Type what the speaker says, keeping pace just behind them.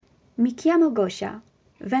Mi chiamo Gosia,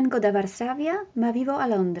 vengo da Varsavia ma vivo a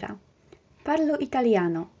Londra. Parlo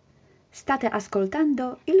italiano. State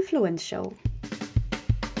ascoltando il Fluent Show.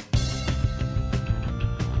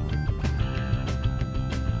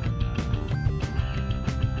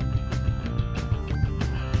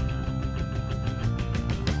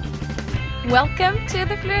 Welcome to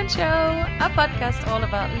The Fluent Show, a podcast all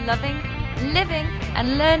about loving, living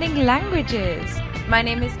and learning languages. My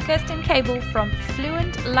name is Kirsten Cable from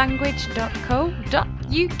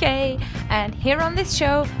fluentlanguage.co.uk, and here on this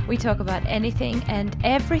show we talk about anything and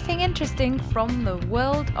everything interesting from the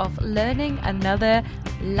world of learning another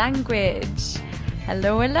language.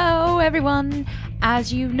 Hello everyone.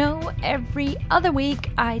 As you know, every other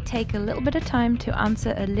week I take a little bit of time to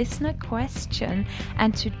answer a listener question,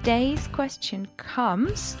 and today's question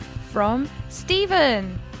comes from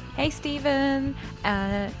Stephen. Hey Stephen,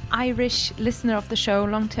 Irish listener of the show,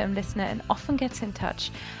 long-term listener, and often gets in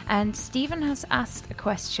touch. And Stephen has asked a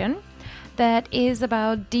question that is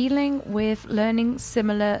about dealing with learning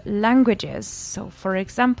similar languages. So, for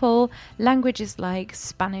example, languages like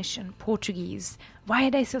Spanish and Portuguese. Why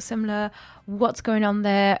are they so similar? What's going on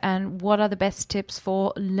there? And what are the best tips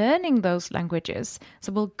for learning those languages?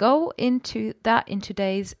 So we'll go into that in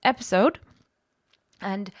today's episode.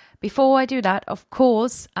 And before I do that, of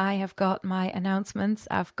course, I have got my announcements.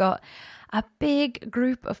 I've got a big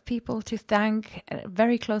group of people to thank,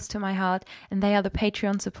 very close to my heart, and they are the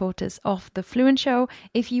Patreon supporters of The Fluent Show.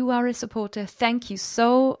 If you are a supporter, thank you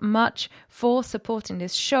so much for supporting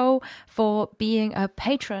this show, for being a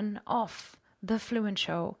patron of The Fluent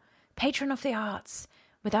Show, patron of the arts.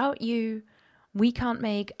 Without you, we can't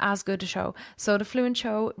make as good a show. So The Fluent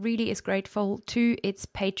Show really is grateful to its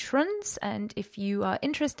patrons. And if you are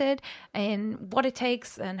interested in what it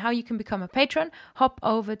takes and how you can become a patron, hop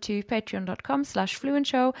over to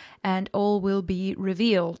patreon.com/fluentshow and all will be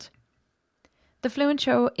revealed. The Fluent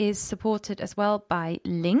Show is supported as well by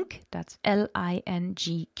Link. That's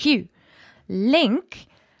LINGQ. Link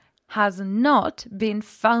has not been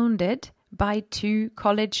founded by two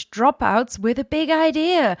college dropouts with a big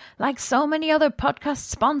idea, like so many other podcast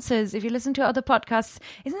sponsors. If you listen to other podcasts,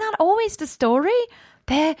 isn't that always the story?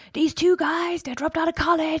 These two guys, they dropped out of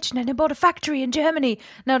college and then they bought a factory in Germany.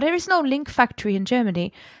 Now, there is no Link factory in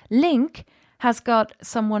Germany. Link has got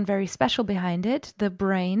someone very special behind it, the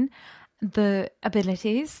brain, the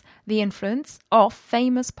abilities, the influence of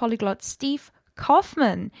famous polyglot Steve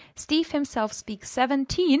Kaufmann. Steve himself speaks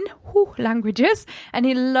 17 languages and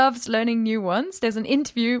he loves learning new ones. There's an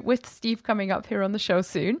interview with Steve coming up here on the show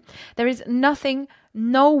soon. There is nothing,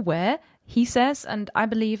 nowhere, he says, and I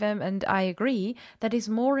believe him and I agree, that is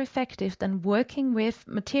more effective than working with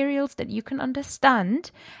materials that you can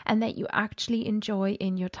understand and that you actually enjoy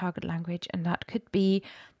in your target language. And that could be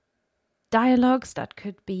dialogues, that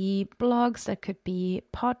could be blogs, that could be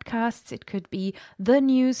podcasts, it could be the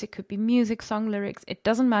news, it could be music, song lyrics, it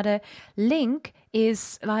doesn't matter. Link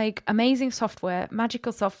is like amazing software,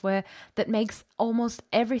 magical software that makes almost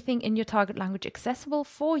everything in your target language accessible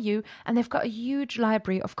for you, and they've got a huge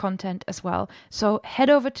library of content as well. So head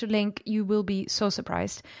over to Link, you will be so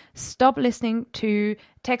surprised. Stop listening to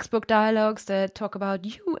textbook dialogues that talk about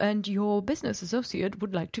you and your business associate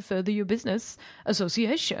would like to further your business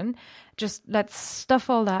association. Just let's stuff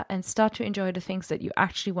all that and start to enjoy the things that you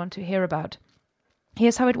actually want to hear about.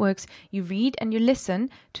 Here's how it works. You read and you listen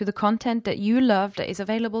to the content that you love that is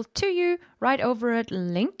available to you right over at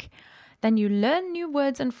Link. Then you learn new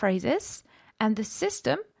words and phrases, and the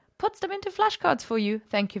system puts them into flashcards for you.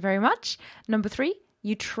 Thank you very much. Number 3,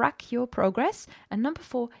 you track your progress. And number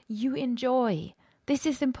 4, you enjoy. This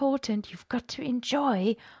is important. You've got to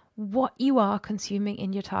enjoy what you are consuming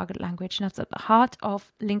in your target language. And that's at the heart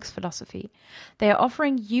of Link's philosophy. They are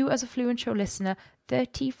offering you as a Fluent Show listener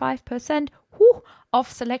 35% off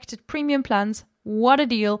selected premium plans. What a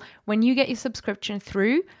deal when you get your subscription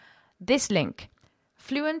through this link,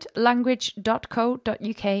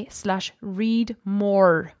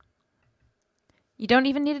 fluentlanguage.co.uk/readmore. You don't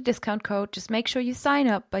even need a discount code. Just make sure you sign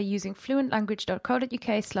up by using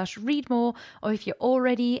fluentlanguage.co.uk/readmore, or if you're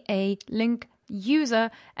already a Link user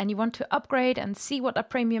and you want to upgrade and see what a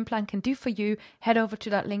premium plan can do for you, head over to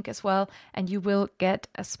that link as well and you will get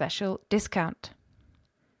a special discount.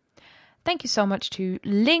 Thank you so much to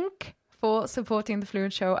Link for supporting the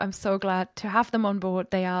Fluent Show. I'm so glad to have them on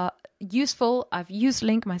board. They are useful. I've used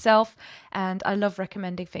Link myself and I love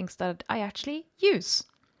recommending things that I actually use.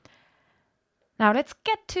 Now let's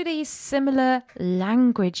get to these similar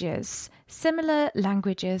languages. Similar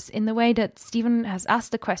languages in the way that Stephen has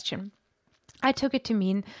asked the question. I took it to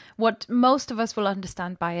mean what most of us will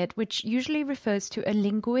understand by it, which usually refers to a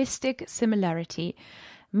linguistic similarity.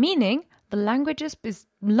 meaning the languages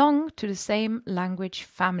belong to the same language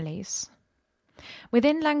families.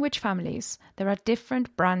 Within language families, there are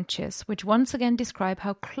different branches which once again describe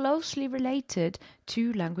how closely related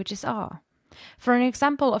two languages are. For an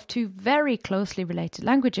example of two very closely related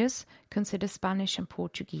languages, consider Spanish and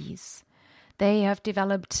Portuguese. They have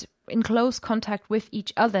developed in close contact with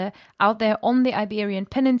each other out there on the Iberian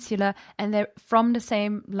Peninsula, and they're from the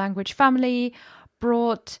same language family,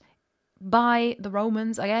 brought by the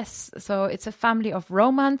Romans, I guess. So it's a family of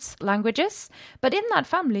Romance languages. But in that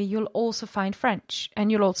family, you'll also find French,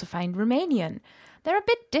 and you'll also find Romanian. They're a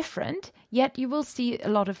bit different, yet you will see a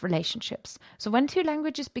lot of relationships. So when two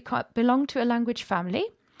languages belong to a language family,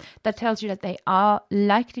 that tells you that they are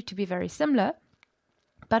likely to be very similar.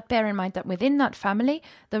 But bear in mind that within that family,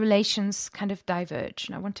 the relations kind of diverge.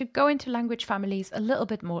 And I want to go into language families a little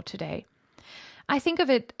bit more today. I think of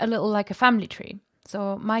it a little like a family tree.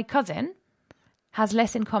 So my cousin has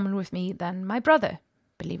less in common with me than my brother.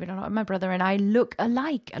 Believe it or not, my brother and I look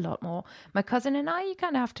alike a lot more. My cousin and I, you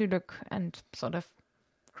kind of have to look and sort of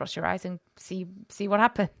cross your eyes and see what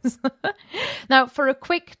happens. Now, for a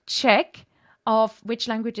quick check of which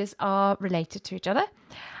languages are related to each other,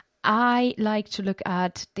 I like to look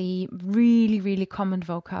at the really, really common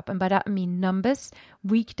vocab. And by that I mean numbers,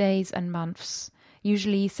 weekdays and months.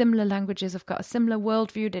 Usually similar languages have got a similar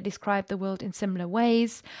worldview. They describe the world in similar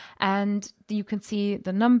ways. And you can see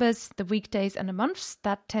the numbers, the weekdays and the months.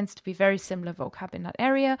 That tends to be very similar vocab in that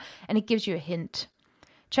area. And it gives you a hint.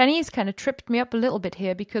 Chinese kind of tripped me up a little bit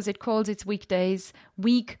here because it calls its weekdays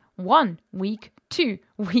week 1, week 2,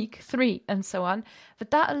 week 3, and so on.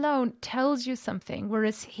 But that alone tells you something.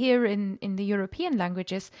 Whereas here in the European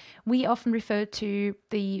languages, we often refer to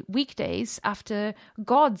the weekdays after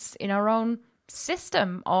gods in our own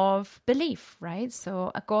system of belief, right?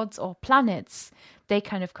 So gods or planets, they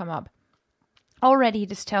kind of come up. Already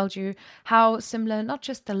this tells you how similar not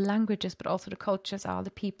just the languages but also the cultures are, the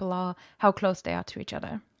people are, how close they are to each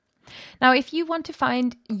other. Now, if you want to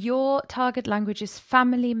find your target language's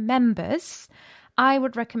family members, I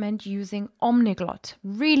would recommend using Omniglot.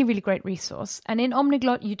 Really, really great resource. And in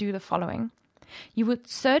Omniglot, you do the following. You would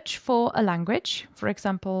search for a language, for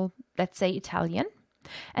example, let's say Italian.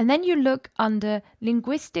 And then you look under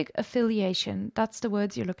linguistic affiliation. That's the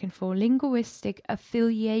words you're looking for, linguistic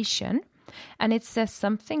affiliation. And it says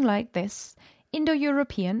something like this: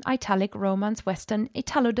 Indo-European, Italic, Romance, Western,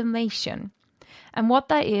 Italo-Dalmatian. And what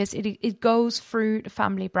that is, it goes through the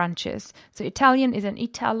family branches. So Italian is an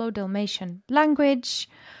Italo-Dalmatian language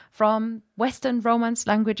from Western Romance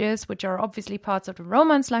languages, which are obviously parts of the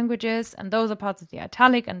Romance languages, and those are parts of the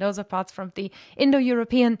Italic, and those are parts from the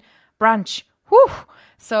Indo-European branch. Whew!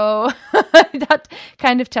 So that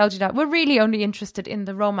kind of tells you that we're really only interested in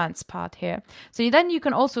the Romance part here. So then you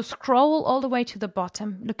can also scroll all the way to the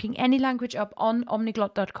bottom, looking any language up on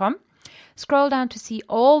omniglot.com. Scroll down to see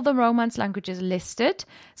all the Romance languages listed.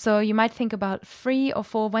 So you might think about 3 or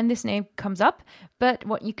 4 when this name comes up. But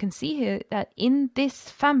what you can see here, that in this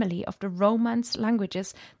family of the Romance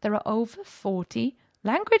languages, there are over 40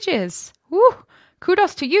 languages. Woo!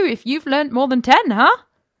 Kudos to you if you've learned more than 10, huh?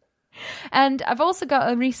 And I've also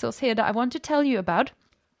got a resource here that I want to tell you about.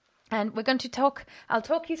 And I'll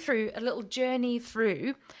talk you through a little journey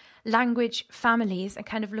through language families and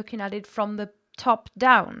kind of looking at it from the top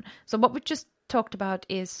down. So what we just talked about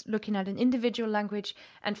is looking at an individual language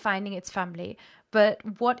and finding its family. But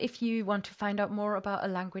what if you want to find out more about a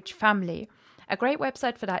language family? A great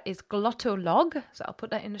website for that is Glottolog. So I'll put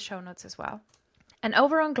that in the show notes as well. And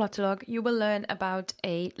over on Glottolog, you will learn about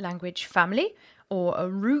a language family or a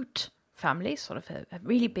root family, sort of a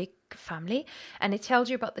really big family. And it tells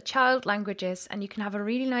you about the child languages, and you can have a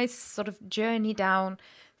really nice sort of journey down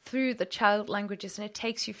through the child languages, and it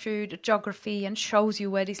takes you through the geography and shows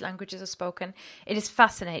you where these languages are spoken. It is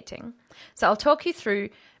fascinating. So I'll talk you through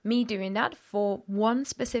me doing that for one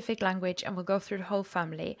specific language, and we'll go through the whole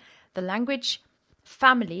family. The language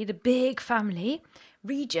family, the big family,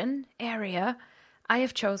 region, area I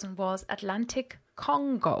have chosen was Atlantic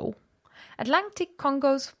Congo. Atlantic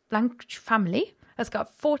Congo's language family has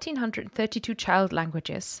got 1,432 child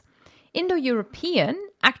languages. Indo-European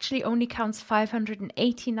actually only counts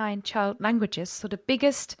 589 child languages. So the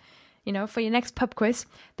biggest, for your next pub quiz,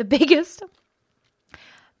 the biggest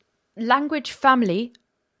language family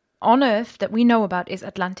on Earth that we know about is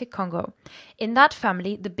Atlantic Congo. In that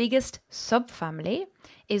family, the biggest subfamily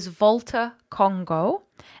is Volta Congo.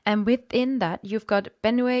 And within that, you've got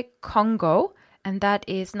Benue Congo, and that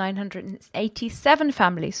is 987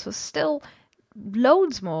 families. So still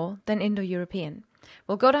loads more than Indo-European.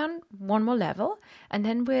 We'll go down one more level, and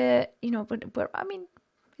then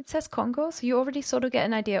it's it says Congo, so you already sort of get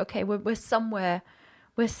an idea. Okay, we're somewhere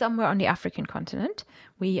on the African continent.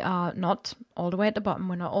 We are not all the way at the bottom.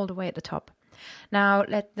 We're not all the way at the top. Now,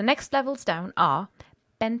 the next levels down are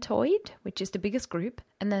Bentoid, which is the biggest group,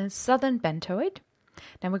 and then Southern Bentoid.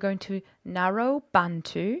 Then we're going to Narrow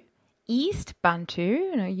Bantu, East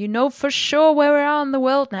Bantu. You know for sure where we are in the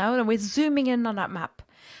world now, and we're zooming in on that map.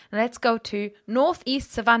 And let's go to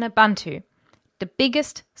Northeast Savannah Bantu, the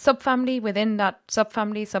biggest subfamily within that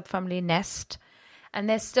subfamily nest. And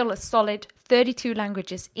there's still a solid 32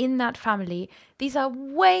 languages in that family. These are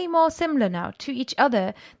way more similar now to each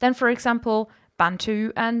other than, for example,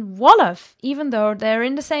 Bantu and Wolof, even though they're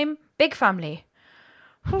in the same big family.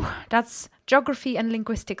 Whew, that's geography and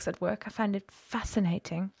linguistics at work. I find it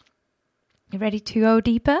fascinating. You ready to go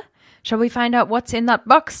deeper? Shall we find out what's in that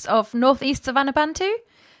box of Northeast Savannah Bantu?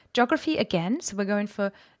 Geography again, so we're going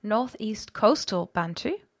for Northeast Coastal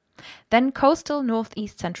Bantu. Then Coastal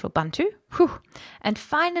Northeast Central Bantu. Whew. And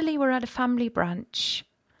finally, we're at a family branch.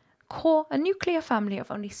 A nuclear family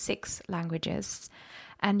of only 6 languages.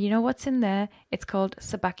 And you know what's in there? It's called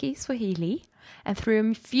Sabaki Swahili. And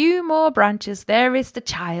through a few more branches, there is the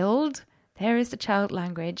child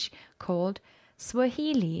language called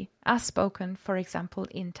Swahili, as spoken, for example,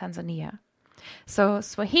 in Tanzania. So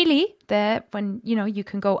Swahili, you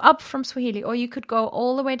can go up from Swahili, or you could go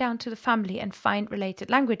all the way down to the family and find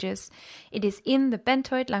related languages. It is in the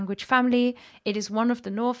Bentoid language family. It is one of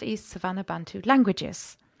the Northeast Savannah Bantu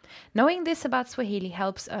languages. Knowing this about Swahili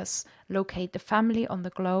helps us locate the family on the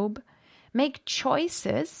globe, make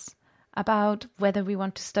choices about whether we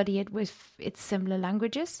want to study it with its similar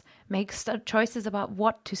languages, make choices about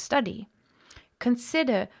what to study.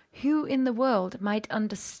 Consider who in the world might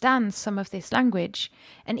understand some of this language,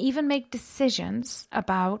 and even make decisions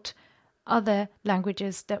about other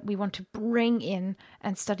languages that we want to bring in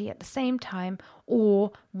and study at the same time,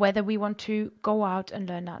 or whether we want to go out and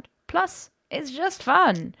learn that. Plus, it's just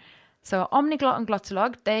fun. So Omniglot and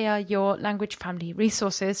Glottolog, they are your language family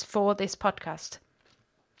resources for this podcast.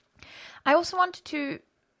 I also wanted to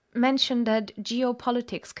mention that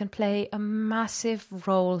geopolitics can play a massive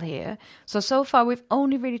role here. So far we've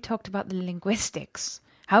only really talked about the linguistics.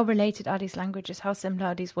 How related are these languages? How similar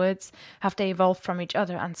are these words? Have they evolved from each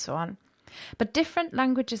other? And so on. But different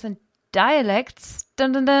languages and dialects,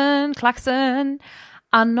 dun dun dun, klaxon,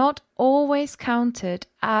 are not always counted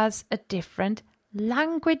as a different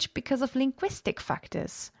language because of linguistic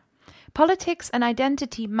factors. Politics and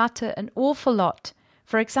identity matter an awful lot.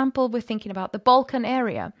 For example, we're thinking about the Balkan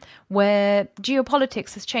area, where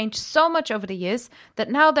geopolitics has changed so much over the years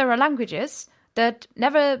that now there are languages that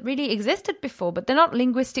never really existed before, but they're not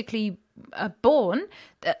linguistically born.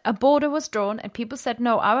 A border was drawn and people said,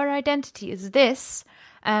 no, our identity is this.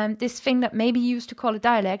 This thing that maybe you used to call a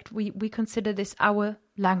dialect, we consider this our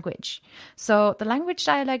language. So the language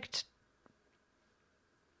dialect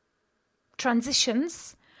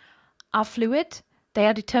transitions are fluid. They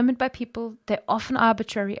are determined by people. They're often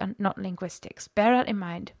arbitrary and not linguistics. Bear that in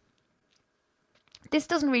mind. This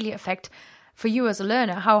doesn't really affect, for you as a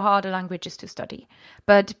learner, how hard a language is to study.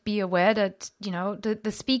 But be aware that,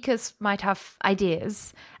 the speakers might have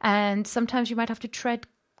ideas. And sometimes you might have to tread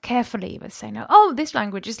carefully with saying, oh, this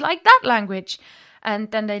language is like that language. And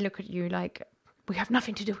then they look at you like, we have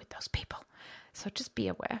nothing to do with those people. So just be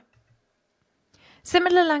aware.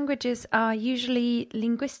 Similar languages are usually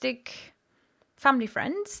linguistic family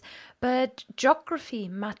friends, but geography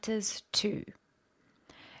matters too.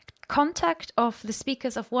 Contact of the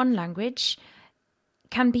speakers of one language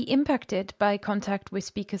can be impacted by contact with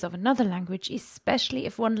speakers of another language, especially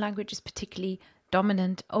if one language is particularly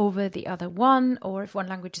dominant over the other one, or if one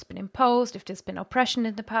language has been imposed, if there's been oppression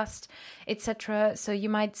in the past, etc. So you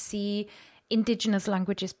might see indigenous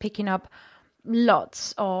languages picking up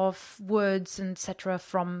lots of words, etc.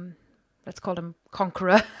 from, let's call them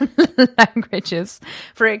conqueror languages.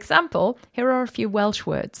 For example, here are a few Welsh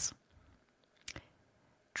words.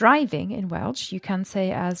 Driving in Welsh you can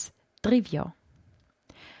say as drifio.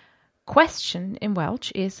 Question in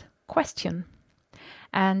Welsh is question.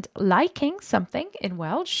 And liking something in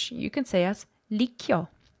Welsh you can say as licio.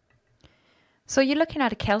 So you're looking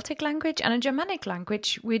at a Celtic language and a Germanic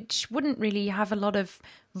language, which wouldn't really have a lot of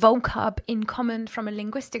vocab in common from a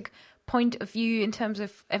linguistic point of view in terms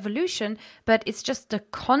of evolution, but it's just the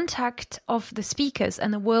contact of the speakers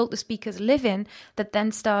and the world the speakers live in that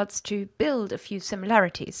then starts to build a few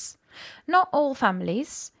similarities. Not all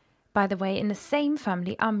families, by the way, in the same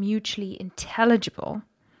family are mutually intelligible.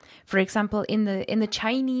 For example, in the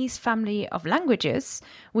Chinese family of languages,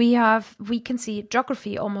 we can see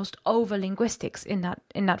geography almost over linguistics in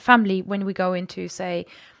that family when we go into, say,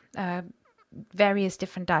 various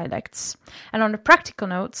different dialects. And on the practical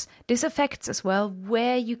notes, this affects as well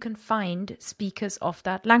where you can find speakers of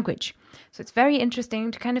that language. So it's very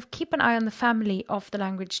interesting to kind of keep an eye on the family of the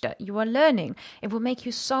language that you are learning. It will make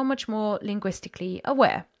you so much more linguistically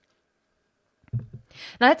aware.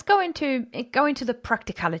 Now let's go into the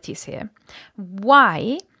practicalities here.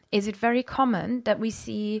 Why is it very common that we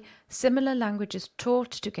see similar languages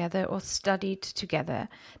taught together or studied together?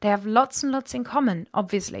 They have lots and lots in common,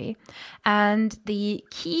 obviously. And the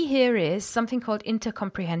key here is something called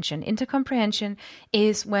intercomprehension. Intercomprehension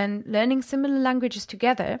is when learning similar languages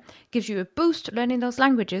together gives you a boost learning those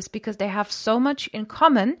languages because they have so much in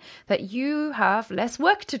common that you have less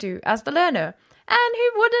work to do as the learner. And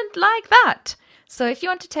who wouldn't like that? So if you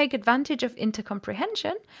want to take advantage of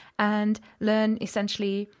intercomprehension and learn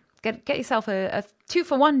essentially, get yourself a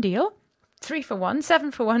 2-for-1 deal, 3-for-1,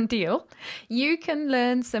 7-for-1 deal, you can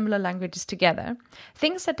learn similar languages together.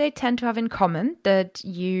 Things that they tend to have in common that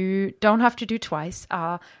you don't have to do twice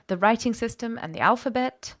are the writing system and the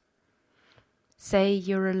alphabet. Say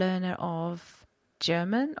you're a learner of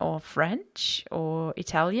German or French or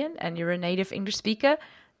Italian and you're a native English speaker.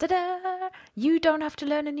 Ta-da! You don't have to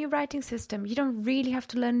learn a new writing system. You don't really have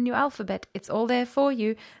to learn a new alphabet. It's all there for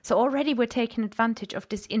you. So already we're taking advantage of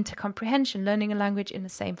this intercomprehension, learning a language in the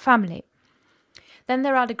same family. Then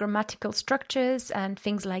there are the grammatical structures and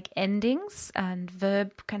things like endings and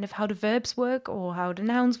verb, kind of how the verbs work or how the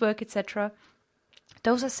nouns work, etc.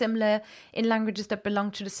 Those are similar in languages that belong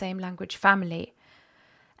to the same language family.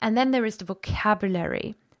 And then there is the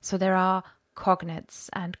vocabulary. So there are cognates,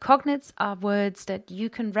 and cognates are words that you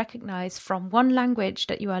can recognize from one language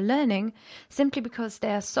that you are learning simply because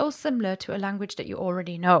they are so similar to a language that you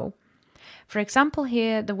already know. For example,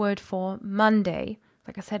 here the word for Monday,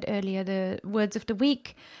 like I said earlier, the words of the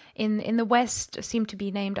week in the West seem to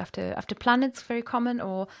be named after planets, very common,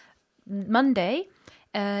 or Monday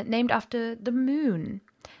named after the moon.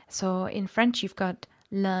 So in French you've got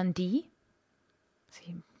lundi,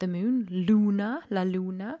 the moon, luna, la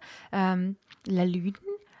luna, la lune,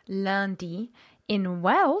 lundi. In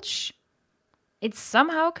Welsh, it's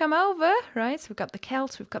somehow come over, right? So we've got the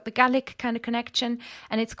Celts, we've got the Gaelic kind of connection,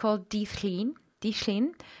 and it's called dydd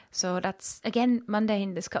Llun. So that's, again, Monday,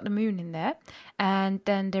 and it's got the moon in there. And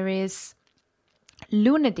then there is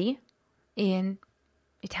lunedì in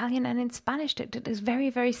Italian and in Spanish. There's very,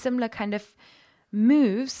 very similar kind of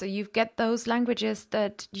moves. So you get those languages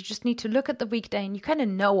that you just need to look at the weekday and you kind of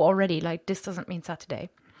know already, like, this doesn't mean Saturday.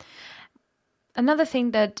 Another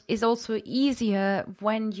thing that is also easier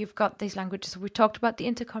when you've got these languages, we talked about the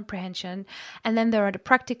intercomprehension, and then there are the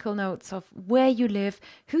practical notes of where you live,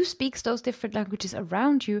 who speaks those different languages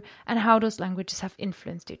around you, and how those languages have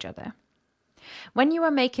influenced each other. When you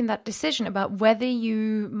are making that decision about whether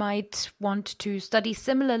you might want to study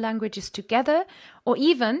similar languages together, or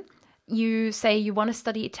even you say you want to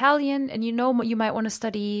study Italian and you know you might want to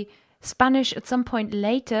study Spanish at some point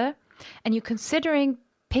later, and you're considering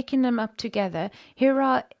picking them up together, here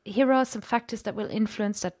are some factors that will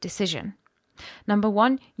influence that decision. Number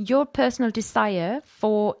one, your personal desire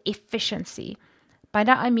for efficiency. By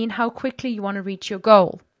that I mean how quickly you want to reach your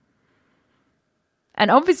goal. And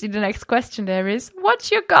obviously the next question there is,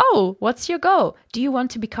 what's your goal? What's your goal? Do you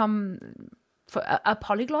want to become a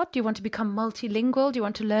polyglot? Do you want to become multilingual? Do you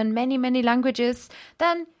want to learn many, many languages?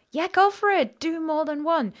 Then yeah, go for it. Do more than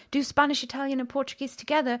one. Do Spanish, Italian, and Portuguese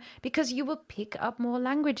together because you will pick up more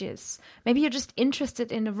languages. Maybe you're just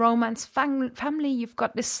interested in the Romance family. You've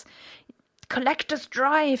got this collector's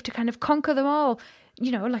drive to kind of conquer them all.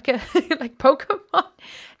 You know, like like Pokemon.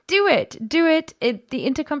 Do it. The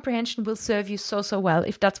intercomprehension will serve you so well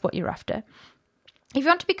if that's what you're after. If you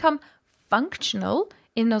want to become functional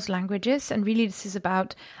in those languages, and really this is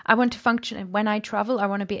about, I want to function, and when I travel, I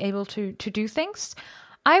want to be able to do things,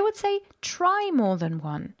 I would say try more than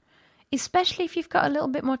one, especially if you've got a little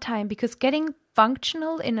bit more time, because getting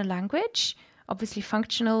functional in a language, obviously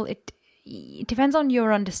functional, it depends on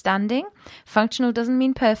your understanding. Functional doesn't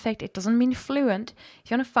mean perfect. It doesn't mean fluent.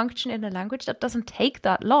 If you want to function in a language, that doesn't take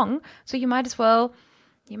that long. So you might as well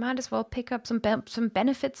pick up some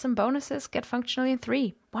benefits, some bonuses, get functional in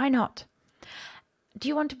 3. Why not? Do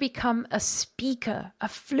you want to become a speaker, a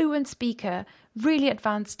fluent speaker, really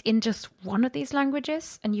advanced in just one of these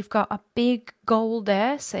languages, and you've got a big goal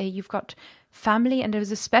there? Say you've got family and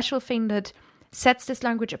there's a special thing that sets this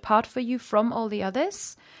language apart for you from all the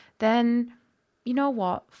others, then you know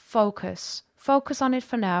what? Focus on it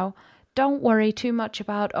for now. Don't worry too much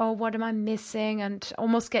about, oh, what am I missing? And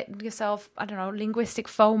almost get yourself, linguistic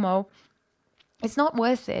FOMO. It's not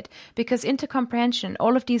worth it, because intercomprehension,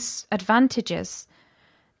 all of these advantages,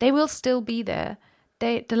 they will still be there.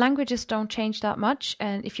 the languages don't change that much.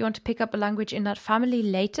 And if you want to pick up a language in that family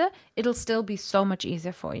later, it'll still be so much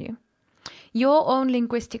easier for you. Your own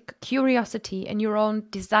linguistic curiosity and your own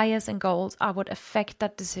desires and goals are what affect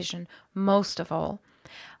that decision most of all.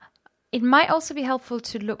 It might also be helpful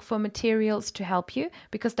to look for materials to help you,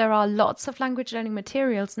 because there are lots of language learning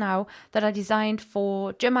materials now that are designed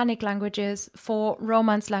for Germanic languages, for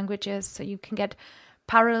Romance languages. So you can get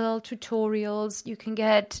parallel tutorials, you can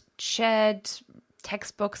get shared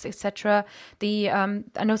textbooks, etc.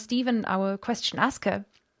 I know Stephen, our question asker,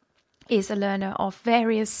 is a learner of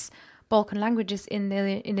various Balkan languages in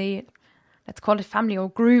the let's call it family or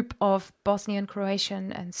group of Bosnian,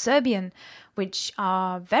 Croatian and Serbian, which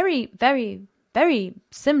are very, very, very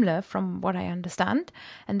similar from what I understand.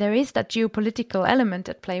 And there is that geopolitical element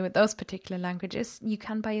at play with those particular languages. You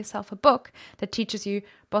can buy yourself a book that teaches you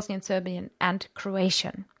Bosnian, Serbian and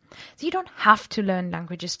Croatian. So you don't have to learn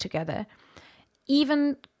languages together.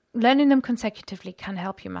 Even learning them consecutively can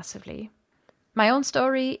help you massively. My own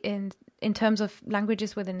story in terms of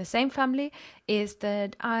languages within the same family is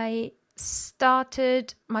that I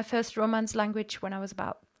started my first Romance language when I was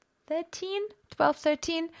about 12,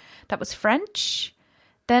 13. That was French.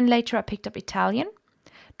 Then later I picked up Italian,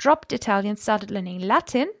 dropped Italian, started learning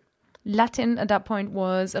Latin. Latin at that point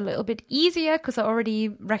was a little bit easier because I already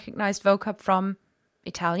recognized vocab from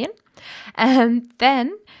Italian. And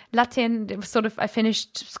then Latin, it was sort of, I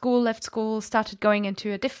finished school, left school, started going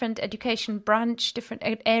into a different education branch, different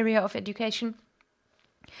area of education,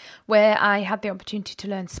 where I had the opportunity to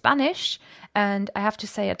learn Spanish. And I have to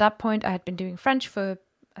say, at that point, I had been doing French for,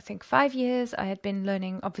 I think, 5 years. I had been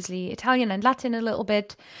learning, obviously, Italian and Latin a little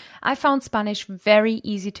bit. I found Spanish very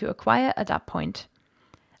easy to acquire at that point.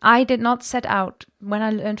 I did not set out, when I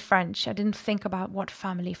learned French, I didn't think about what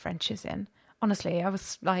family French is in. Honestly, I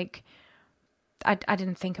was like, I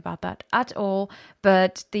didn't think about that at all.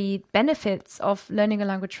 But the benefits of learning a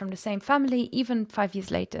language from the same family, even 5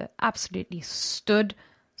 years later, absolutely stood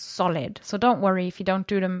solid. So don't worry if you don't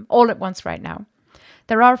do them all at once right now.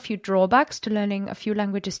 There are a few drawbacks to learning a few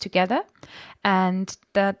languages together, and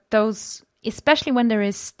that those, especially when there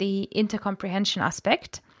is the intercomprehension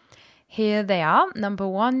aspect. Here they are. Number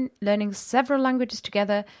one, learning several languages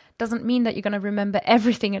together doesn't mean that you're going to remember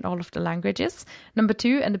everything in all of the languages. Number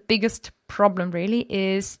two, and the biggest problem really,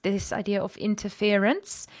 is this idea of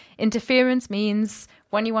interference. Interference means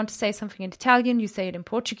when you want to say something in Italian, you say it in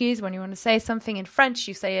Portuguese. When you want to say something in French,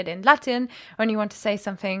 you say it in Latin. When you want to say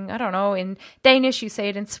something, I don't know, in Danish, you say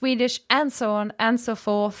it in Swedish, and so on and so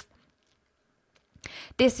forth.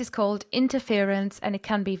 This is called interference, and it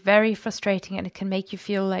can be very frustrating, and it can make you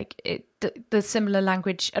feel like the similar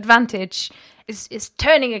language advantage is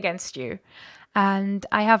turning against you. And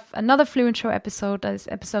I have another Fluent Show episode, that is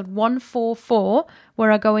episode 144,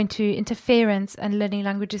 where I go into interference and learning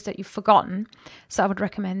languages that you've forgotten. So I would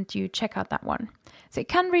recommend you check out that one. So it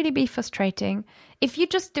can really be frustrating. If you're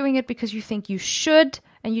just doing it because you think you should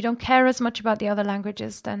and you don't care as much about the other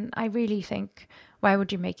languages, then I really think, why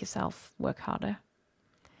would you make yourself work harder?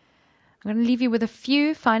 I'm going to leave you with a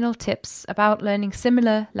few final tips about learning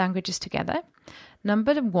similar languages together.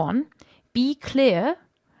 Number one, be clear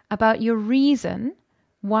about your reason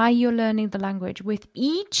why you're learning the language with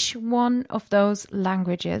each one of those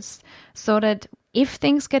languages, so that if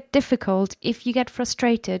things get difficult, if you get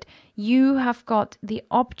frustrated, you have got the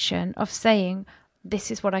option of saying,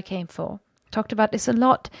 this is what I came for. Talked about this a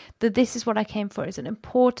lot, that this is what I came for is an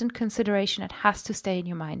important consideration that has to stay in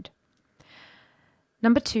your mind.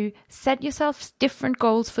 Number two, set yourself different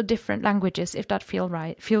goals for different languages if that feels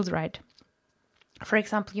right. For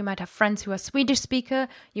example, you might have friends who are Swedish speakers,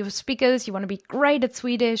 you want to be great at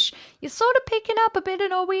Swedish, you're sort of picking up a bit of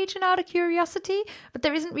Norwegian out of curiosity, but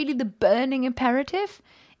there isn't really the burning imperative.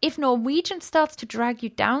 If Norwegian starts to drag you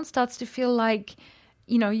down, starts to feel like,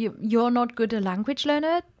 you're not good a language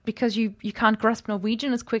learner because you can't grasp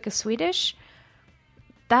Norwegian as quick as Swedish,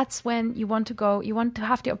 that's when you want to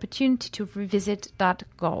have the opportunity to revisit that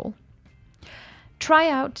goal. Try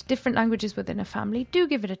out different languages within a family. Do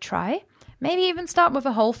give it a try. Maybe even start with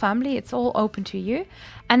a whole family. It's all open to you.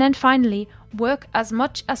 And then finally, work as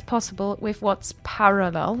much as possible with what's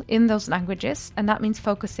parallel in those languages. And that means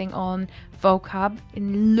focusing on vocab,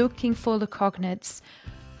 in looking for the cognates,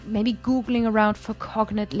 maybe Googling around for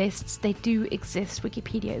cognate lists. They do exist.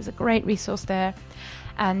 Wikipedia is a great resource there.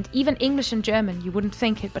 And even English and German, you wouldn't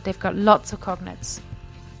think it, but they've got lots of cognates.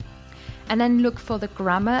 And then look for the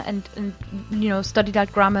grammar and study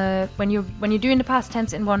that grammar. When you're doing the past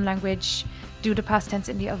tense in one language, do the past tense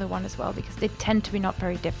in the other one as well, because they tend to be not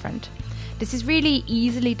very different. This is really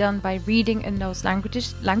easily done by reading in those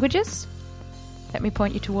languages. let me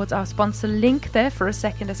point you towards our sponsor link there for a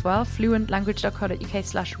second as well,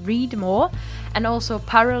 fluentlanguage.co.uk/read more, and also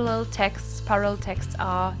parallel texts. Parallel texts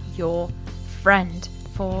are your friend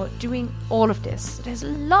for doing all of this. There's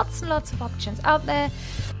lots and lots of options out there.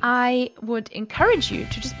 I would encourage you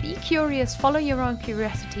to just be curious, follow your own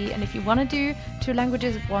curiosity, and if you want to do 2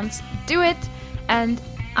 languages at once, do it. And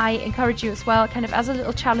I encourage you as well, kind of as a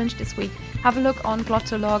little challenge this week, have a look on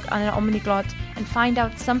Glottolog and Omniglot and find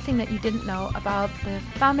out something that you didn't know about the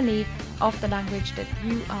family of the language that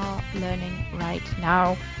you are learning right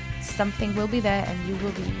now. Something will be there and you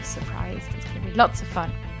will be surprised. It's going to be lots of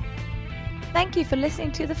fun. Thank you for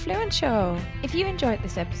listening to The Fluent Show. If you enjoyed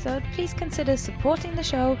this episode, please consider supporting the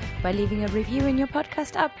show by leaving a review in your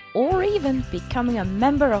podcast app or even becoming a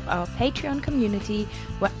member of our Patreon community,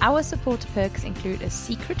 where our supporter perks include a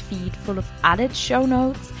secret feed full of added show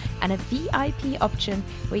notes and a VIP option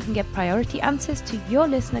where you can get priority answers to your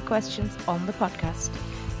listener questions on the podcast.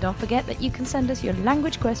 Don't forget that you can send us your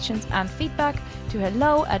language questions and feedback to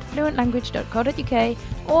hello@fluentlanguage.co.uk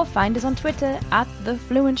or find us on Twitter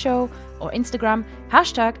 @TheFluentShow or Instagram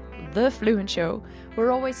 #TheFluentShow.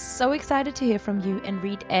 We're always so excited to hear from you and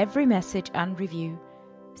read every message and review.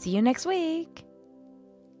 See you next week.